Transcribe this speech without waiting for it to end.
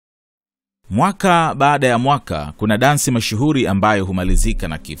Mwaka baada ya mwaka kuna dansi mashuhuri ambayo humalizika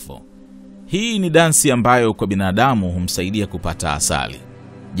na kifo. Hii ni dansi ambayo kwa binadamu humsaidia kupata asali,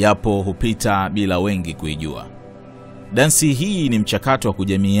 japo hupita bila wengi kuijua. Dansi hii ni mchakato wa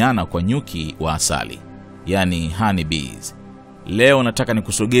kujamiiana kwa nyuki wa asali, yani honey bees. Leo nataka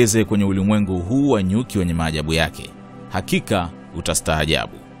nikusogeze kwenye ulimwengu huu wa nyuki wenye maajabu yake. Hakika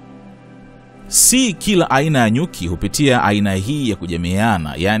utastaajabu. Si kila aina ya nyuki hupitia aina hii ya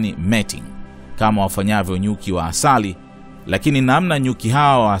kujamiiana, yani mating, kama wafanyavyo nyuki wa asali, lakini namna nyuki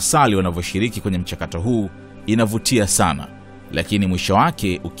hawa wa asali wanavyoshiriki kwenye mchakato huu inavutia sana, lakini mwisho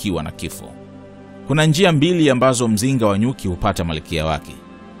wake ukiwa na kifo. Kuna njia mbili ambazo mzinga wa nyuki hupata malkia wake.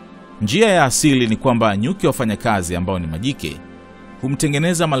 Njia ya asili ni kwamba nyuki wafanyakazi ambao ni majike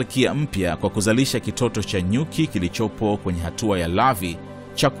humtengeneza malkia mpya kwa kuzalisha kitoto cha nyuki kilichopo kwenye hatua ya larvae,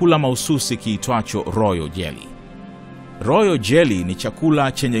 chakula mahususi kiitwacho royal jelly. Royal jelly ni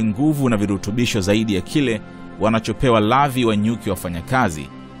chakula chenye nguvu na virutubisho zaidi ya kile wanachopewa larvae wa nyuki wafanyakazi,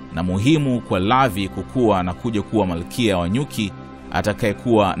 na muhimu kwa larvae kukua na kuja kuwa malkia wa nyuki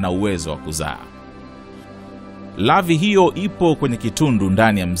atakayekuwa na uwezo wa kuzaa. Larvae hiyo ipo kwenye kitundu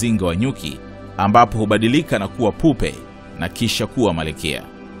ndani ya mzinga wa nyuki, ambapo hubadilika na kuwa pupe na kisha kuwa malkia.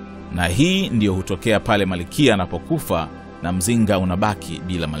 Na hii ndiyo hutokea pale malkia anapokufa na mzinga unabaki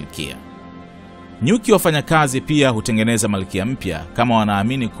bila malkia. Nyuki wafanyakazi pia hutengeneza malkia mpya kama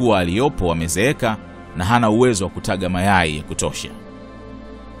wanaamini kuwa aliyopo wamezeeka na hana uwezo wa kutaga mayai ya kutosha.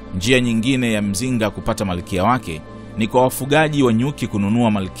 Njia nyingine ya mzinga kupata malkia wake ni kwa wafugaji wa nyuki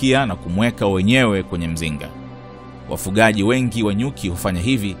kununua malkia na kumweka wenyewe kwenye mzinga. Wafugaji wengi wa nyuki hufanya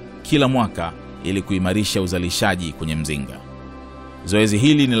hivi kila mwaka ili kuimarisha uzalishaji kwenye mzinga. Zoezi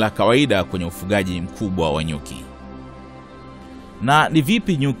hili ni la kawaida kwenye ufugaji mkubwa wa nyuki. Na ni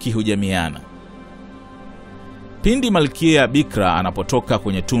vipi nyuki hujamiiana? Pindi malkia bikra anapotoka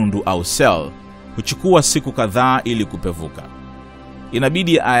kwenye tundu au cell, huchukua siku kadhaa ili kupevuka.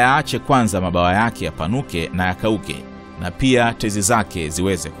 Inabidi ayaache kwanza mabawa yake yapanuke na yakauke, na pia tezi zake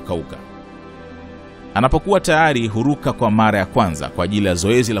ziweze kukauka. Anapokuwa tayari huruka kwa mara ya kwanza kwa ajili ya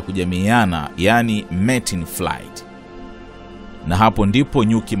zoezi la kujamiiana, yani mating flight. Na hapo ndipo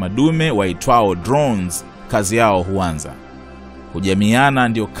nyuki madume waitwao drones kazi yao huanza. Kujamiiana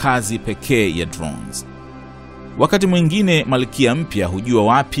ndio kazi pekee ya drones. Wakati mwingine malkia mpya hujua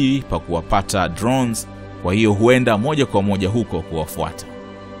wapi pa kuwapata drones, kwa hiyo huenda moja kwa moja huko kuwafuata.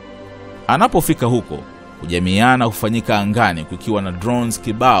 Anapofika huko, kujamiiana hufanyika angani kukiwa na drones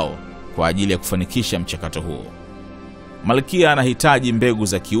kibao kwa ajili ya kufanikisha mchakato huo. Malkia anahitaji mbegu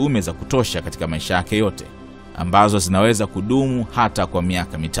za kiume za kutosha katika maisha yake yote, ambazo zinaweza kudumu hata kwa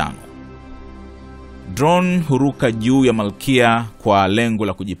miaka 5. Drone huruka juu ya malkia kwa lengo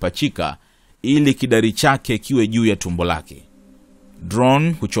la kujipachika ili kidari chake kiwe juu ya tumbo lake.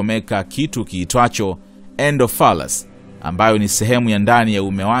 Drone huchomeka kitu kiitwacho endophallus, ambayo ni sehemu ya ndani ya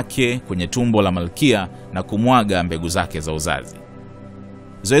uume wake kwenye tumbo la malkia na kumwaga mbegu zake za uzazi.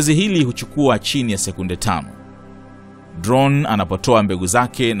 Zoezi hili huchukua chini ya sekunde 5. Drone anapotoa mbegu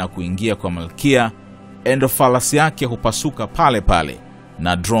zake na kuingia kwa malkia, endophallus yake hupasuka pale pale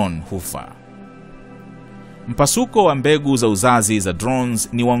na drone hufa. Mpasuko wa mbegu za uzazi za drones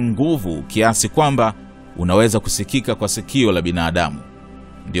ni wa nguvu kiasi kwamba unaweza kusikika kwa sikio la binadamu.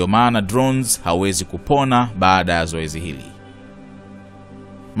 Ndio maana drones hawezi kupona baada ya zoezi hili.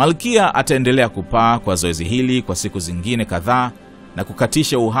 Malkia ataendelea kupaa kwa zoezi hili kwa siku zingine kadhaa na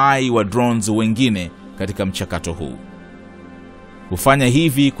kukatisha uhai wa drones wengine katika mchakato huu. Kufanya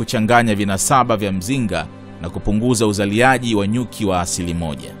hivi kuchanganya vinasaba vya mzinga na kupunguza uzaliaji wa nyuki wa asili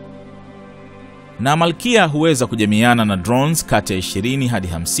moja. Na malkia huweza kujamiiana na drones kati ya 20 hadi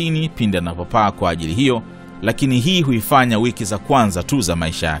 50 pindi anapopaa kwa ajili hiyo, lakini hii huifanya wiki za kwanza tu za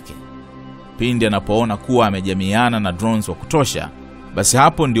maisha yake. Pindi anapoona kuwa amejamiiana na drones wa kutosha, basi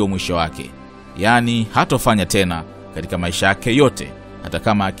hapo ndio mwisho wake. Yani hatofanya tena katika maisha yake yote, hata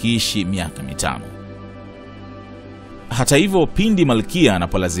kama akiishi miaka 5. Hata hivyo, pindi malkia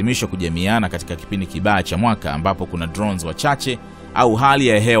anapolazimishwa kujamiiana katika kipindi kibaya cha mwaka ambapo kuna drones wachache au hali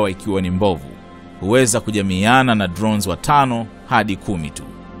ya hewa ikiwa ni mbovu, huweza kujamiiana na drones 5 hadi 10 tu.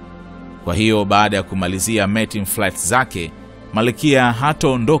 Kwa hiyo baada ya kumalizia mating flights zake, malkia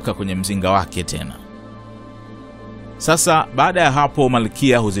hataondoka kwenye mzinga wake tena. Sasa baada ya hapo,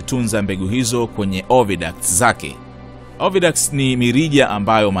 malkia huzitunza mbegu hizo kwenye oviducts zake. Oviducts ni mirija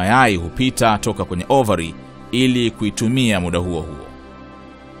ambayo mayai hupita toka kwenye ovary ili kuitumia muda huo huo.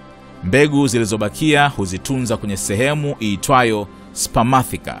 Mbegu zilizobakia huzitunza kwenye sehemu iitwayo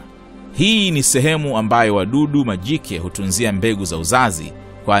spermatheca. Hii ni sehemu ambayo wadudu majike hutunzia mbegu za uzazi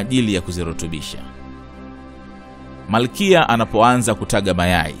kwa ajili ya kuzirutubisha. Malkia anapoanza kutaga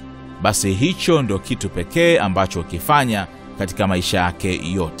mayai, basi hicho ndo kitu pekee ambacho ukifanya katika maisha yake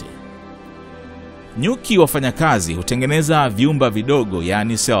yote. Nyuki wafanyakazi hutengeneza vyumba vidogo,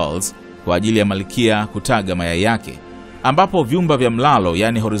 yani cells, kwa ajili ya Malkia kutaga mayai yake, ambapo vyumba vya mlalo,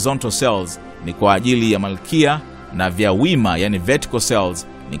 yani horizontal cells, ni kwa ajili ya Malkia, na vya wima, yani vertical cells,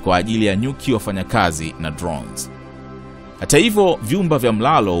 ni kwa ajili ya nyuki wafanyakazi na drones. Hata hivyo, vyumba vya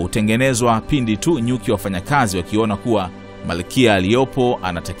mlalo hutengenezwa pindi tu nyuki wafanyakazi wakiona kuwa Malkia aliyopo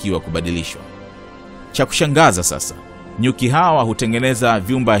anatakiwa kubadilishwa. Cha kushangaza sasa, nyuki hawa hutengeneza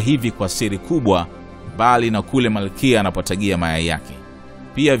vyumba hivi kwa siri kubwa, bali na kule Malkia anapotagia mayai yake.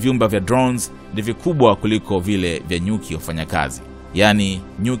 Pia vyumba vya drones ni vikubwa kuliko vile vya nyuki wafanyakazi, yani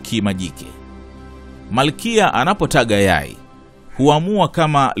nyuki majike. Malkia anapotaga yai huamua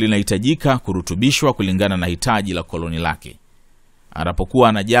kama linahitajika kurutubishwa kulingana na hitaji la koloni lake. Anapokuwa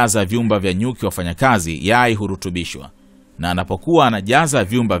anajaza vyumba vya nyuki wafanyakazi, yai hurutubishwa, na anapokuwa anajaza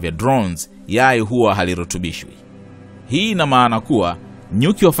vyumba vya drones, yai huwa halirutubishwi. Hii ina maana kuwa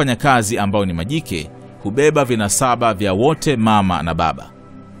nyuki wafanyakazi ambao ni majike hubeba vinasaba vya wote mama na baba,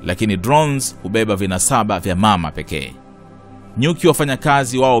 lakini drones hubeba vinasaba vya mama pekee. Nyuki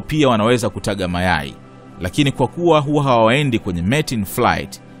wafanyakazi wao pia wanaweza kutaga mayai, lakini kwa kuwa huwa hawaendi kwenye mating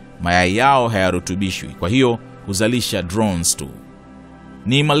flight, mayai yao hayarutubishwi, kwa hiyo huzalisha drones tu.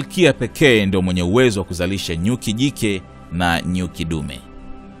 Ni Malkia pekee ndio mwenye uwezo wa kuzalisha nyuki jike na nyuki dume.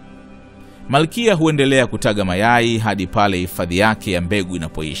 Malkia huendelea kutaga mayai hadi pale hifadhi yake ya mbegu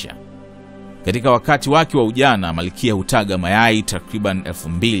inapoisha. Katika wakati wake wa ujana, Malkia hutaga mayai takriban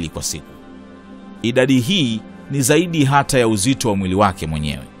 2000 kwa siku. Idadi hii ni zaidi hata ya uzito wa mwili wake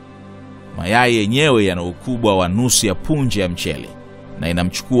mwenyewe. Mayai yenyewe yana ukubwa wa nusu ya punje ya mchele, na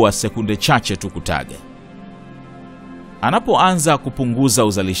inamchukua sekunde chache tu kutaga. Anapoanza kupunguza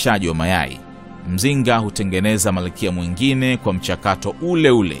uzalishaji wa mayai, mzinga hutengeneza Malkia mwingine kwa mchakato ule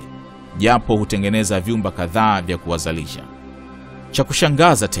ule, japo hutengeneza vyumba kadhaa vya kuwazalisha. Cha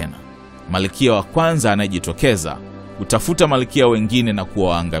kushangaza tena, Malkia wa kwanza anayejitokeza hutafuta Malkia wengine na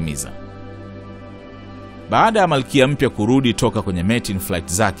kuwaangamiza. Baada ya Malkia mpya kurudi toka kwenye mating flight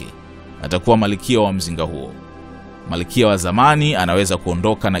zake, atakuwa Malkia wa mzinga huo. Malkia wa zamani anaweza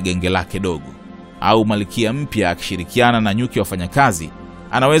kuondoka na genge lake dogo, au Malkia mpya akishirikiana na nyuki wafanyakazi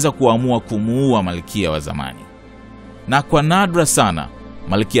anaweza kuamua kumuua Malkia wa zamani. Na kwa nadra sana,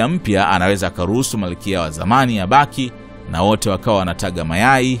 Malkia mpya anaweza akaruhusu Malkia wa zamani abaki na wote wakawa wanataga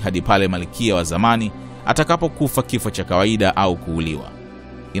mayai hadi pale Malkia wa zamani atakapokufa kifo cha kawaida au kuuliwa.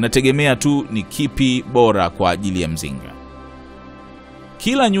 Inategemea tu ni kipi bora kwa ajili ya mzinga.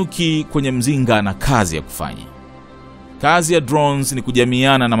 Kila nyuki kwenye mzinga ana kazi ya kufanya. Kazi ya drones ni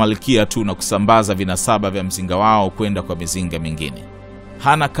kujamiiana na Malkia tu na kusambaza vinasaba vya mzinga wao kwenda kwa mizinga mingine.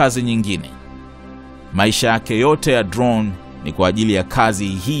 Hana kazi nyingine. Maisha yake yote ya drone ni kwa ajili ya kazi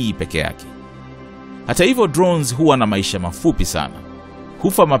hii peke yake. Hata hivyo, drones huwa na maisha mafupi sana.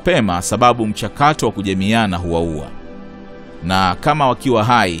 Hufa mapema sababu mchakato wa kujamiiana huwaua. Na kama wakiwa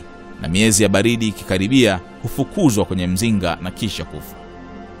hai na miezi ya baridi ikikaribia, hufukuzwa kwenye mzinga na kisha kufa.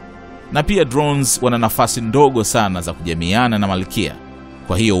 Na pia drones wana nafasi ndogo sana za kujamiiana na Malkia,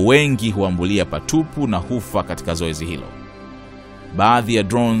 kwa hiyo wengi huambulia patupu na hufa katika zoezi hilo. Baadhi ya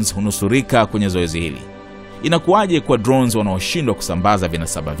drones hunusurika kwenye zoezi hili. Inakuwaje kwa drones wanaoshindwa kusambaza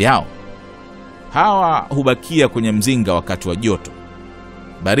vinasaba vyao? Hawa hubakia kwenye mzinga wakati wa joto.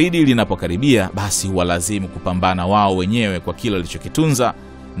 Baridi linapokaribia, basi huwa lazimu kupambana wao wenyewe kwa kila walichokitunza,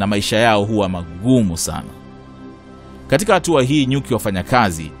 na maisha yao huwa magumu sana. Katika hatua hii, nyuki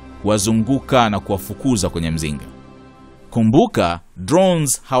wafanyakazi wazunguka na kuwafukuza kwenye mzinga. Kumbuka,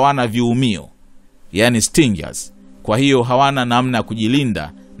 drones hawana viumio, yani stingers, kwa hiyo hawana namna ya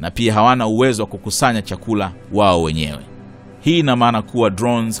kujilinda na pia hawana uwezo wa kukusanya chakula wao wenyewe. Hii ina maana kuwa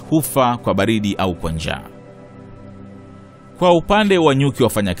drones hufa kwa baridi au kwa njaa. Kwa upande wa nyuki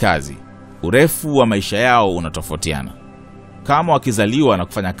wafanyakazi, urefu wa maisha yao unatofautiana. Kama wakizaliwa na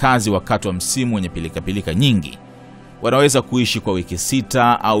kufanya kazi wakati wa msimu wenye pilika nyingi, wanaweza kuishi kwa wiki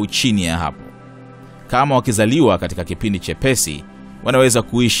 6 au chini ya hapo. Kama wakizaliwa katika kipindi chepesi, wanaweza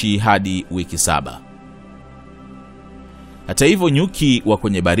kuishi hadi wiki 7. Hata hivyo, nyuki wa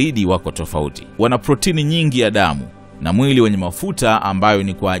kwenye baridi wako tofauti. Wana protini nyingi ya damu na mwili wenye mafuta ambayo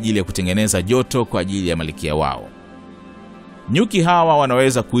ni kwa ajili ya kutengeneza joto kwa ajili ya Malkia wao. Nyuki hawa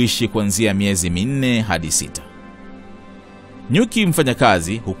wanaweza kuishi kuanzia miezi 4 hadi 6. Nyuki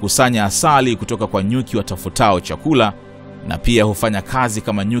mfanyakazi hukusanya asali kutoka kwa nyuki watafutao chakula, na pia hufanya kazi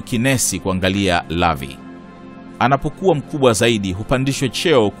kama nyuki nesi kuangalia larvae. Anapokuwa mkubwa zaidi, hupandishwa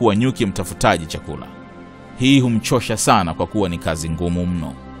cheo kuwa nyuki mtafutaji chakula. Hii humchosha sana kwa kuwa ni kazi ngumu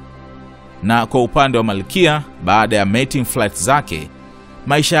mno. Na kwa upande wa Malkia, baada ya mating flight zake,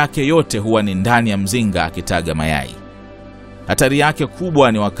 maisha yake yote huwa ni ndani ya mzinga akitaga mayai. Hatari yake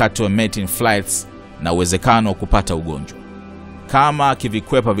kubwa ni wakati wa mating flights na uwezekano wa kupata ugonjwa. Kama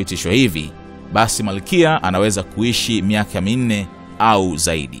akivikwepa vitisho hivi, basi Malkia anaweza kuishi miaka 4 au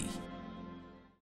zaidi.